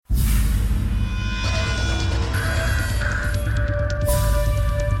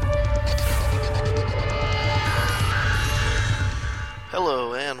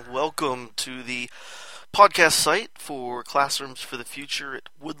to the podcast site for Classrooms for the Future at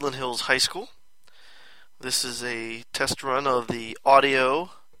Woodland Hills High School. This is a test run of the audio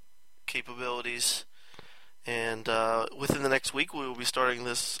capabilities, and within the next week we will be starting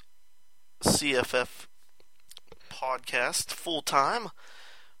this CFF podcast full time,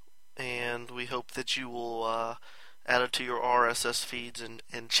 and we hope that you will add it to your RSS feeds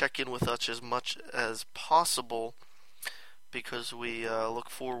and check in with us as much as possible, because we look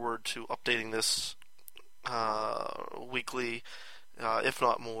forward to updating this weekly, if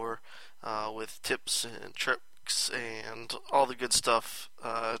not more, with tips and tricks and all the good stuff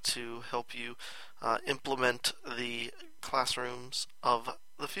to help you implement the classrooms of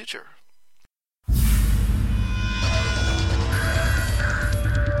the future.